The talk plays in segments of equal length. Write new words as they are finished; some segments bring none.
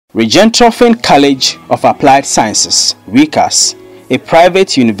Regentropfen College of Applied Sciences, ReCAS, a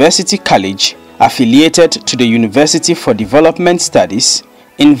private university college affiliated to the University for Development Studies,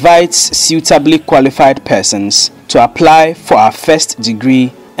 invites suitably qualified persons to apply for our first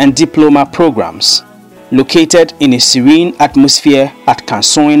degree and diploma programs. Located in a serene atmosphere at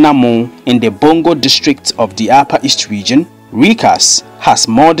Kansoe-Namon in the Bongo district of the Upper East region, ReCAS has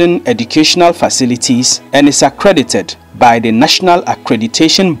modern educational facilities and is accredited by the National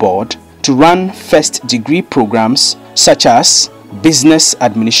Accreditation Board to run first degree programs such as Business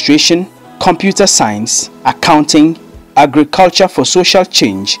Administration, Computer Science, Accounting, Agriculture for Social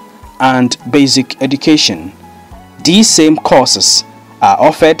Change, and Basic Education. These same courses are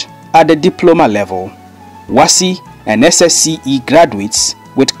offered at the diploma level. WASSCE and SSCE graduates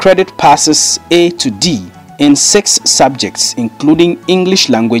with credit passes A to D in 6 subjects including English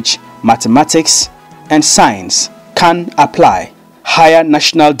language, mathematics, and science can apply. Higher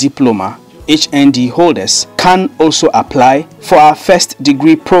National Diploma HND holders can also apply for our first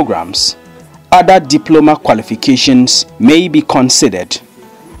degree programs. Other diploma qualifications may be considered.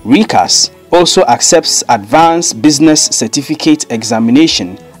 ReCAS also accepts Advanced Business Certificate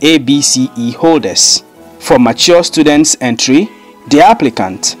Examination ABCE holders. For mature students entry, the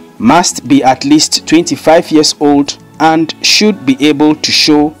applicant must be at least 25 years old and should be able to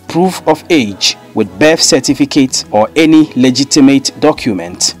show proof of age with birth certificate or any legitimate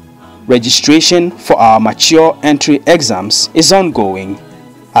document. Registration for our mature entry exams is ongoing.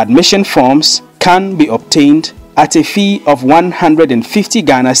 Admission forms can be obtained at a fee of 150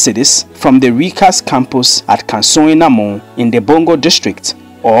 Ghana cedis from the ReCAS campus at Kansoe-Namon in the Bongo district,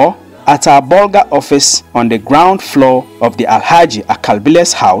 or at our Bolga office on the ground floor of the Alhaji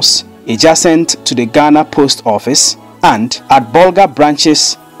Akalbiles house adjacent to the Ghana Post Office, and at Bolga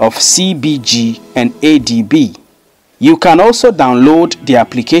branches of CBG and ADB. You can also download the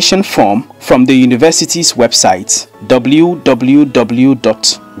application form from the university's website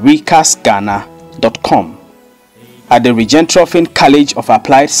www.recasghana.com. At the Regentropfen College of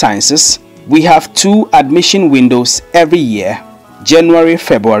Applied Sciences, we have 2 admission windows every year, January,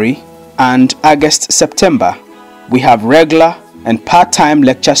 February, and August, September. We have regular and part-time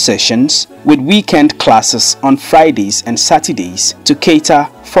lecture sessions with weekend classes on Fridays and Saturdays to cater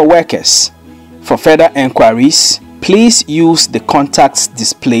for workers. For further enquiries, please use the contacts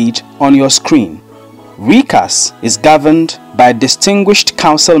displayed on your screen. ReCAS is governed by distinguished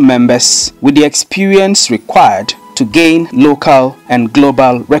council members with the experience required to gain local and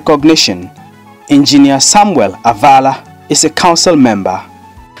global recognition. Engineer Samuel Avala is a council member.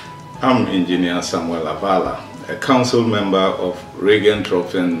 I'm Engineer Samuel Avala, a council member of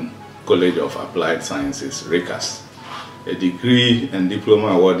Regentropfen College of Applied Sciences, ReCAS, a degree and diploma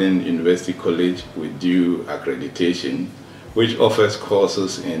awarding university college with due accreditation, which offers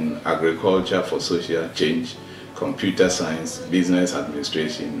courses in agriculture for social change, computer science, business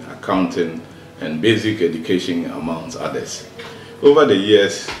administration, accounting, and basic education, amongst others. Over the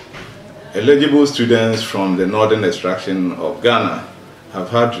years, eligible students from the northern extraction of Ghana have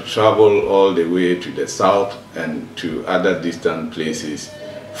had to travel all the way to the south and to other distant places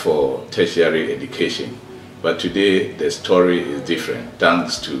for tertiary education. But today the story is different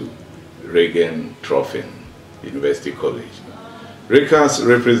thanks to Regentropfen University College. ReCAS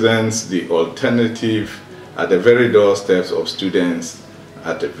represents the alternative at the very doorsteps of students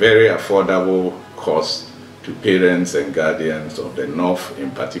at a very affordable cost to parents and guardians of the North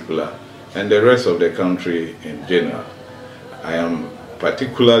in particular and the rest of the country in general. I am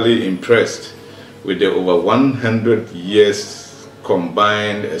particularly impressed with the over 100 years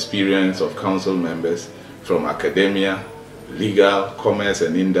combined experience of council members from academia, legal, commerce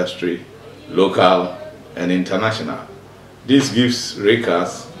and industry, local and international. This gives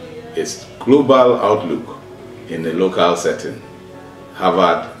ReCAS its global outlook in a local setting.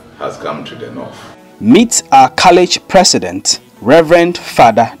 Harvard has come to the north. Meet our college president, Reverend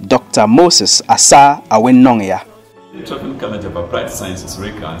Father Dr. Moses Asa Awenongya. The Regentropfen College of Applied Sciences,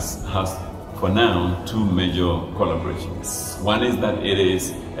 ReCAS, has for now 2 major collaborations. One is that it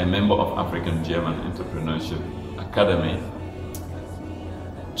is a member of African German Entrepreneurship Academy,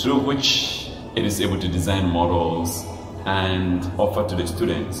 through which it is able to design models and offer to the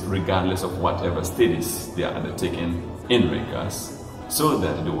students, regardless of whatever studies they are undertaking in ReCAS, so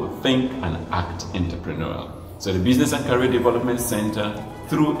that they will think and act entrepreneurial. So the Business and Career Development Center,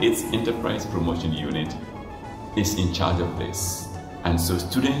 through its Enterprise Promotion Unit, is in charge of this. And so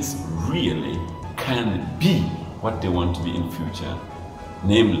students really can be what they want to be in future,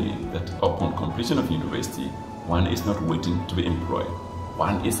 namely that upon completion of university, one is not waiting to be employed.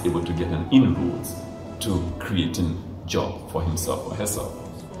 One is able to get an inroads to creating job for himself or herself.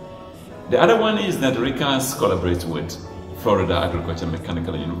 The other one is that ReCAS collaborates with Florida Agriculture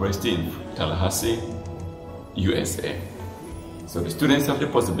Mechanical University in Tallahassee, USA. So the students have the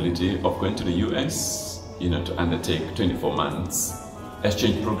possibility of going to the US, to undertake 24 months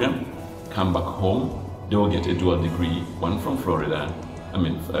exchange program, come back home. They will get a dual degree, one from Florida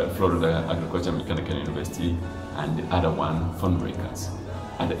Agriculture Mechanical University, and the other one from ReCAS.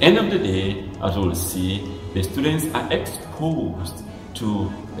 At the end of the day, as we will see, the students are exposed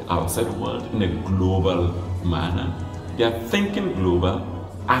to the outside world in a global manner. They are thinking global,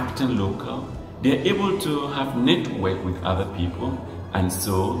 acting local. They are able to have network with other people, and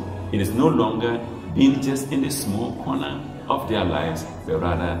so it is no longer being just in a small corner of their lives, but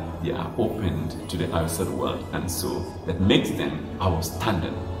rather they are opened to the outside world, and so that makes them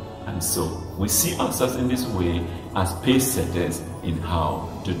outstanding. And so we see ourselves in this way as pace setters in how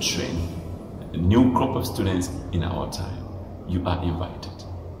to train a new crop of students in our time. You are invited.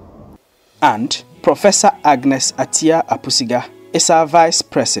 And Professor Agnes Atia Apusiga is our Vice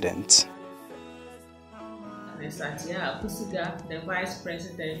President. Agnes Atia Apusiga, the Vice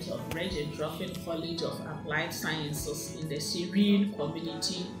President of Regentropfen College of Applied Sciences in the serene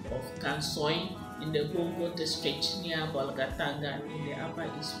community of Kansoy in the Bongo district near Bolgatanga in the Upper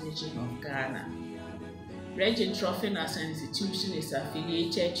East region of Ghana. Regentropfen as an institution is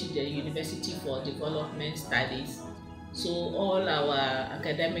affiliated to the University for Development Studies, so all our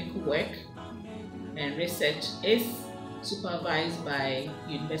academic work and research is supervised by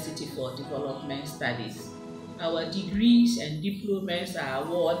University for Development Studies. Our degrees and diplomas are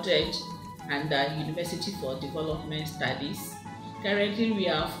awarded under University for Development Studies. Currently, we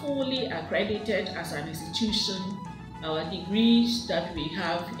are fully accredited as an institution. Our degrees that we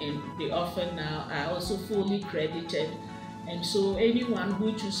have in the offer now are also fully credited. And so anyone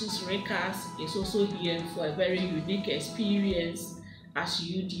who chooses ReCAS is also here for a very unique experience as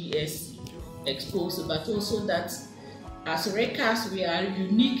UDS exposed, but also that as ReCAS we are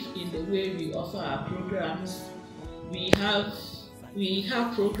unique in the way we offer our programs. We have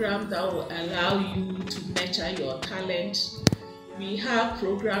programs that will allow you to nurture your talent. We have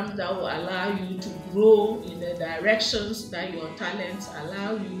programs that will allow you to grow in the directions that your talents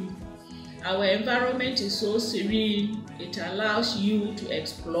allow you. Our environment is so serene, it allows you to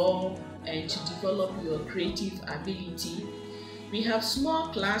explore and to develop your creative ability. We have small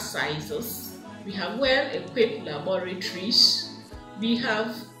class sizes, we have well-equipped laboratories, we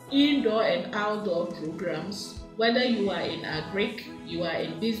have indoor and outdoor programs. Whether you are in agric, you are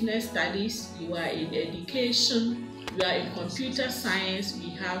in business studies, you are in education, you are in computer science,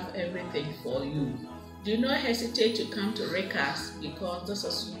 we have everything for you. Do not hesitate to come to ReCAS because this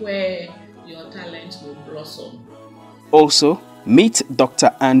is where your talent will blossom. Also, meet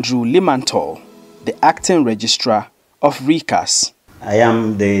Dr. Andrew Limantor, the acting registrar of ReCAS. I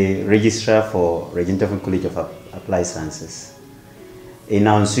am the registrar for Regentropfen College of Applied Sciences. In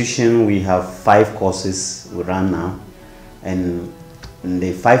our institution, we have 5 courses we run now, and in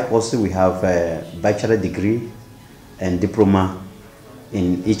the 5 courses we have a bachelor degree and diploma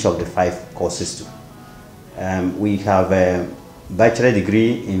in each of the 5 courses too. We have a bachelor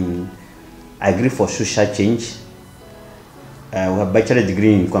degree in Agri for Social Change. We have bachelor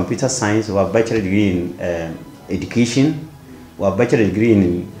degree in computer science. We have bachelor degree in education. We have bachelor degree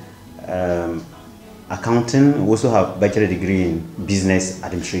in accounting. We also have bachelor degree in business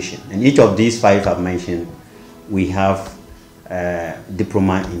administration. And each of these 5 I've mentioned, we have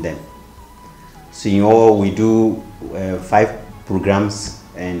diploma in them. So in all, we do 5 programs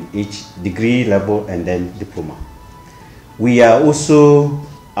and each degree level and then diploma. We are also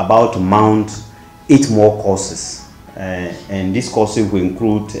about to mount 8 more courses, and these courses will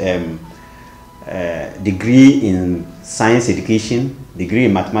include degree in science education, degree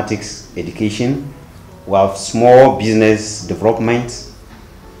in mathematics education. We have small business development.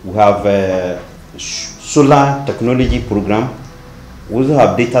 We have a solar technology program. We also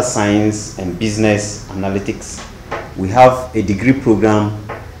have data science and business analytics. We have a degree program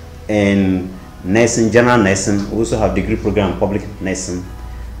in nursing, general nursing. We also have degree program in public nursing.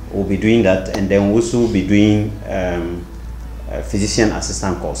 We'll be doing that, and then we'll also be doing a physician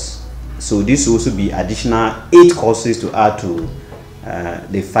assistant course. So this will also be additional 8 courses to add to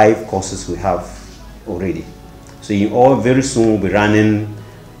the 5 courses we have already. So in all, very soon we'll be running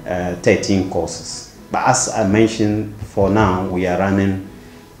 13 courses. But as I mentioned, for now we are running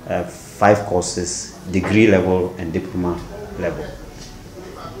 5 courses, degree level and diploma level.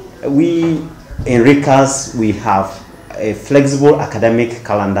 We in ReCAS we have a flexible academic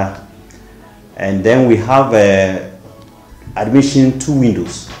calendar, and then we have admission 2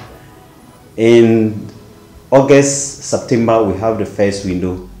 windows. In August, September we have the first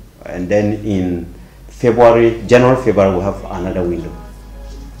window, And then in January, February, we have another window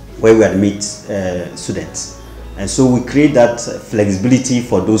where we admit students. And so we create that flexibility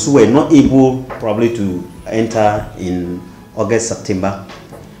for those who were not able probably to enter in August, September,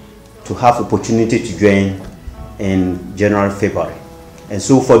 to have opportunity to join in January, February. And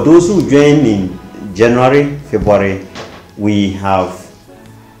so for those who join in January, February, we have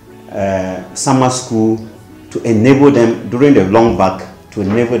summer school to enable them during the long back, to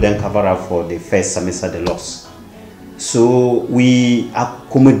enable them cover up for the first semester the loss. So we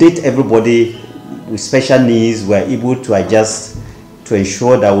accommodate everybody with special needs. We are able to adjust to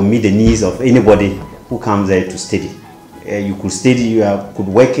ensure that we meet the needs of anybody who comes there to study. You could study, you could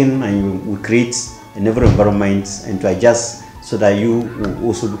work in, and you will create an environment and to adjust so that you will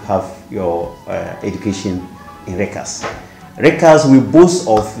also have your education in ReCAS. ReCAS will boast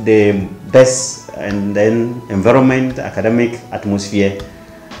of the best and then environment, academic atmosphere,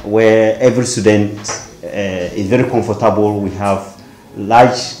 where every student is very comfortable. We have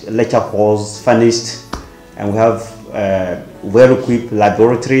large lecture halls furnished, and we have well-equipped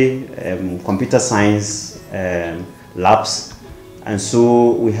laboratory, computer science labs, and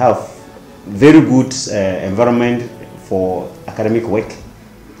so we have very good environment for academic work.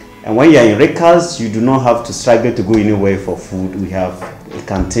 And when you are in ReCAS, you do not have to struggle to go anywhere for food. We have a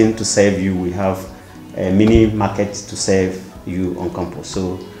canteen to serve you. We have a mini market to serve you on campus.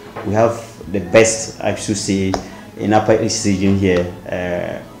 So we have the best, I should say, in Upper East region here,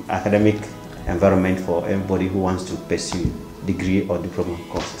 academic environment for everybody who wants to pursue degree or diploma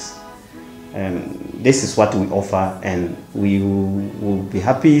courses. This is what we offer, and we will be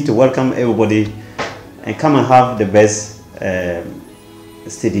happy to welcome everybody and come and have the best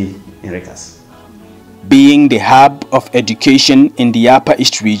study in ReCAS. Being the hub of education in the Upper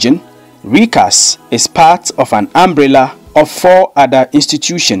East region, ReCAS is part of an umbrella of 4 other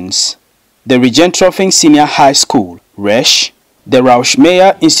institutions: the Regentropfen Senior High School, RESH, the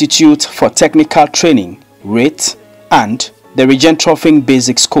Rauschmeier Institute for Technical Training, RIT, and the Regentropfen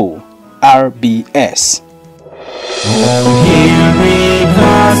Basic School, RBS.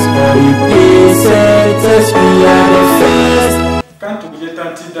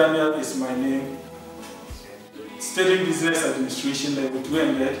 Regentropfen Daniel is my name. Studying Business Administration level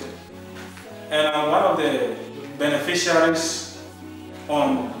 200, and I'm one of the beneficiaries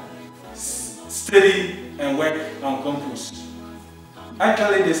on study and work on campus.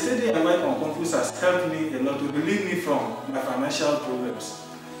 Actually, the study and work on campus has helped me a lot to relieve me from my financial problems.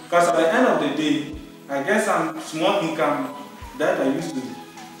 Because at the end of the day, I get some small income that I use to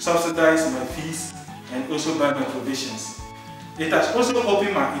subsidize my fees and also buy my provisions. It has also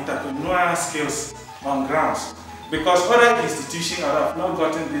opened my entrepreneurial skills on grounds, because other institutions have not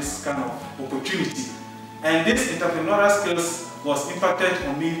gotten this kind of opportunity. And this entrepreneurial skills was impacted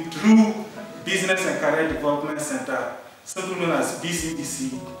on me through Business and Career Development Center, simply known as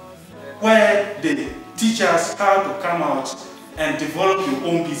BCDC, where they teach us how to come out and develop your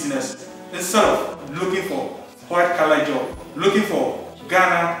own business instead of looking for white-collar job, looking for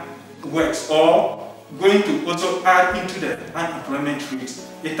Ghana works, or going to also add into the unemployment rate.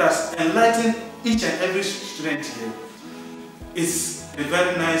 It has enlightened each and every student here. It's a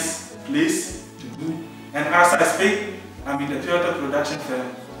very nice place to do. And as I speak, I'm in the theater production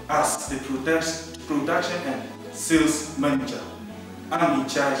firm as the production and sales manager. I'm in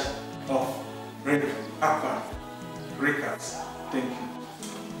charge of ReCAS. Thank you.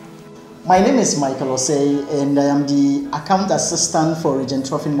 My name is Michael Osei, and I am the account assistant for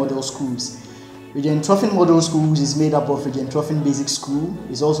Regentropfen Model Schools. Regentropfen Model Schools is made up of Regentropfen Basic School.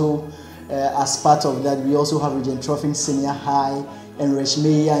 It's also, as part of that, we also have Regentropfen Senior High and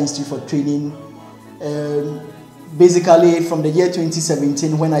Rauschmeier Institute for Training. Basically, from the year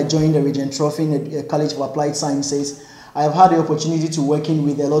 2017, when I joined the Regentropfen College of Applied Sciences, I have had the opportunity to working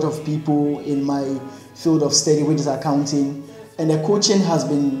with a lot of people in my field of study, which is accounting, and the coaching has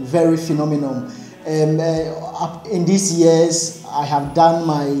been very phenomenal. In these years, I have done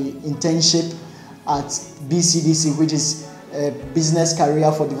my internship at BCDC, which is Business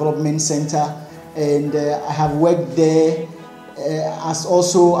Career for Development Center, and I have worked there as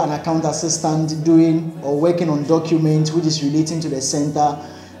also an account assistant doing or working on documents which is relating to the center,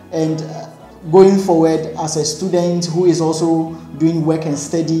 and going forward as a student who is also doing work and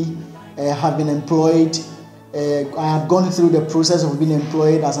study, have been employed. I have gone through the process of being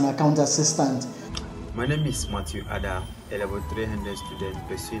employed as an account assistant. My name is Matthew Ada, a level 300 student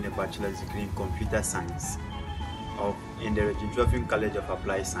pursuing a bachelor's degree in computer science in the Regentropfen College of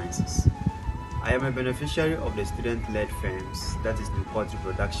Applied Sciences. I am a beneficiary of the student-led firms, that is Newport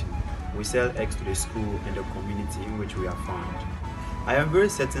Production. We sell eggs to the school and the community in which we are found. I am very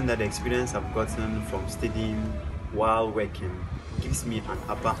certain that the experience I've gotten from studying while working gives me an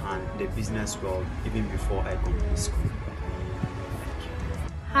upper hand in the business world even before I complete school.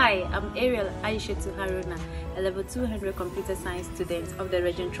 Hi, I'm Ariel Aishetu Haruna, a level 200 computer science student of the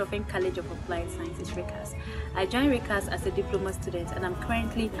Regentropfen College of Applied Sciences, ReCAS. I joined ReCAS as a diploma student and I'm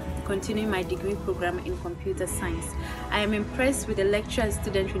currently continuing my degree program in computer science. I am impressed with the lecturer and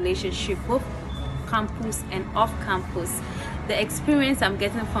student relationship, both campus and off campus. The experience I'm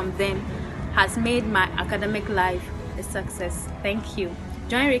getting from them has made my academic life a success. Thank you.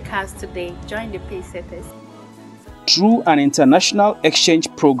 Join ReCAS today. Join the Pacesetters. Through an international exchange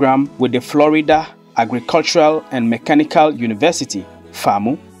program with the Florida Agricultural and Mechanical University,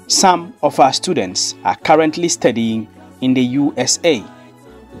 FAMU, some of our students are currently studying in the USA.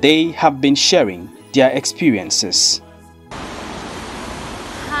 They have been sharing their experiences.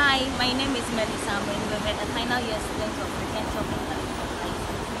 Hi, my name is Melissa Mwenwebe, a final year student of Regentropfen College.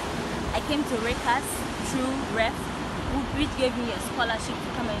 I came to ReCAS through REF, which gave me a scholarship to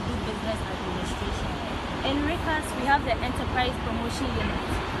come and do business administration. In ReCAS, we have the Enterprise Promotion Unit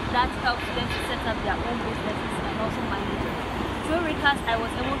that helps them to set up their own businesses and also manage it. Through ReCAS, I was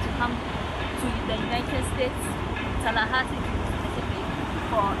able to come to the United States, Tallahassee to be specific,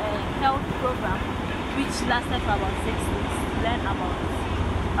 for a health program which lasted for about 6 weeks to learn about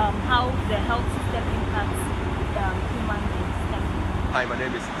how the health system impacts human beings. Thank you. Hi, my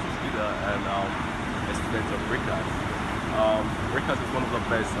name is Peter and I'm a student of ReCAS. ReCAS is one of the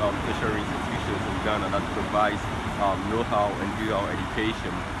best tertiary institutions in Ghana that provides know-how and dual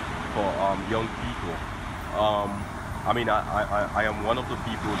education for young people. I am one of the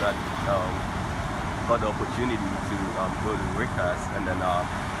people that got the opportunity to go to ReCAS and then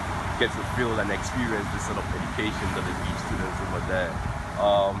get to feel and experience the sort of education that they teach students over there.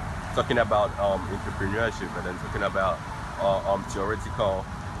 Talking about entrepreneurship and then talking about theoretical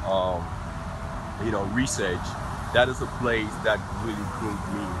research. That is a place that really groomed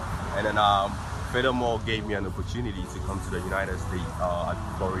me, and then furthermore gave me an opportunity to come to the United States at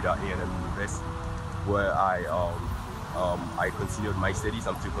Florida A&M University, where I continued my studies.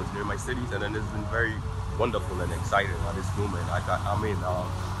 I'm still continuing my studies, and then it's been very wonderful and exciting at this moment.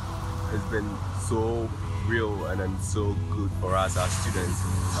 It's been so real and then so good for us as students.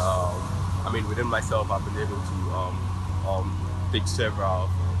 Within myself, I've been able to take several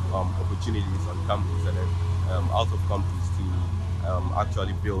opportunities on campus and then out of campus to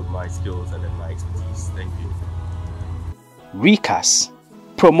actually build my skills and then my expertise. Thank you. ReCAS,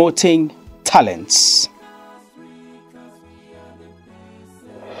 promoting talents.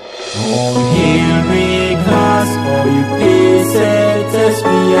 All hail ReCAS, all you Pacesetters,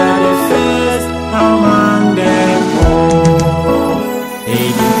 we are the first.